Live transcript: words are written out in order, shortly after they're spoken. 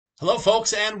Hello,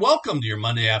 folks, and welcome to your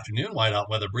Monday afternoon WYDOT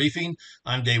weather briefing.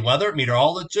 I'm Dave Weather,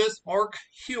 meteorologist Mark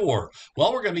Huer.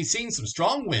 Well, we're going to be seeing some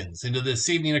strong winds into this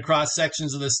evening across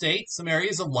sections of the state. Some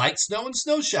areas of light snow and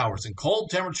snow showers and cold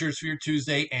temperatures for your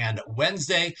Tuesday and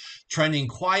Wednesday, trending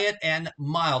quiet and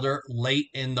milder late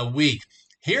in the week.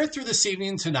 Here through this evening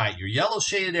and tonight, your yellow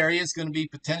shaded area is going to be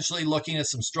potentially looking at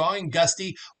some strong and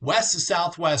gusty west to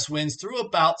southwest winds through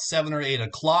about 7 or 8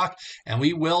 o'clock, and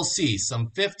we will see some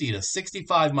 50 to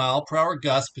 65 mile per hour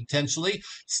gusts potentially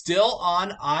still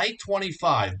on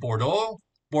I-25, Bordeaux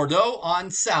on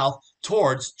south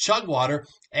towards Chugwater,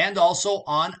 and also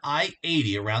on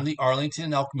I-80 around the Arlington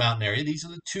and Elk Mountain area. These are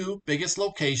the two biggest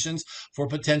locations for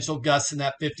potential gusts in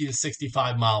that 50 to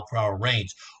 65 mile per hour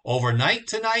range. Overnight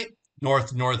tonight,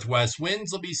 north-northwest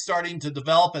winds will be starting to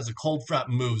develop as a cold front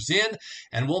moves in,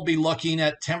 and we'll be looking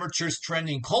at temperatures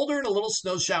trending colder and a little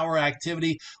snow shower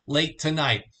activity late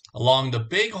tonight. Along the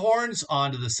Bighorns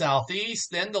onto the southeast,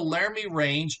 then the Laramie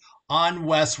Range on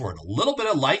westward. A little bit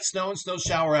of light snow and snow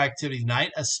shower activity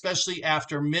tonight, especially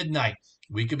after midnight.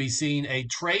 We could be seeing a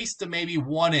trace to maybe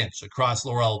 1 inch across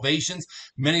lower elevations.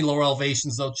 Many lower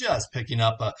elevations, though, just picking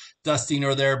up a dusting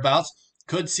or thereabouts.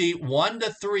 Could see 1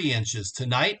 to 3 inches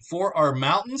tonight for our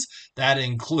mountains. That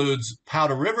includes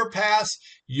Powder River Pass,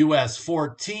 US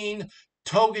 14,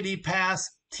 Togety Pass,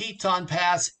 Teton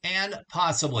Pass, and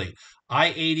possibly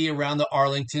I-80 around the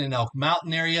Arlington and Elk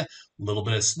Mountain area. A little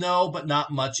bit of snow, but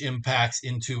not much impacts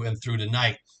into and through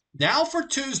tonight. Now for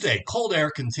Tuesday, cold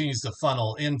air continues to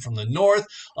funnel in from the north,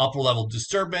 upper level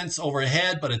disturbance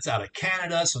overhead, but it's out of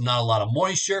Canada, so not a lot of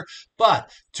moisture. But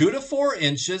 2 to 4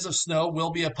 inches of snow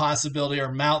will be a possibility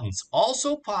our mountains,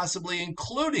 also possibly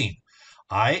including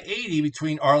I-80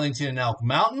 between Arlington and Elk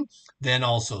Mountain, then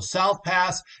also South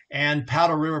Pass and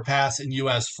Powder River Pass in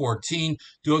US 14.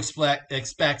 Do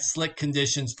expect slick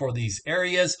conditions for these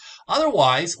areas.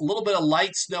 Otherwise, a little bit of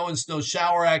light snow and snow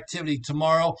shower activity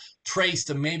tomorrow, traced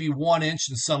to maybe 1 inch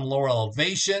in some lower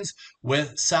elevations,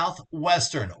 with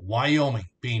southwestern Wyoming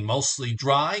being mostly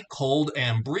dry, cold,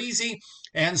 and breezy,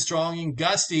 and strong and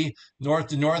gusty north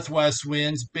to northwest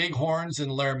winds, Bighorns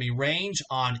and Laramie Range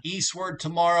on eastward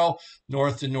tomorrow,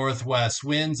 north to northwest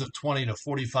winds of 20 to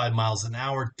 45 miles an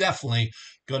hour. Definitely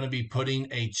going to be putting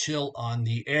a chill on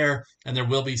the air, and there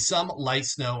will be some light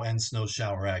snow and snow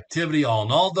shower activity. All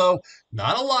in all, though,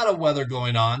 not a lot of weather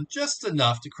going on, just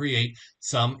enough to create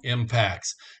some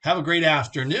impacts. Have a great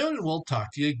afternoon, and we'll talk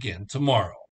to you again tomorrow.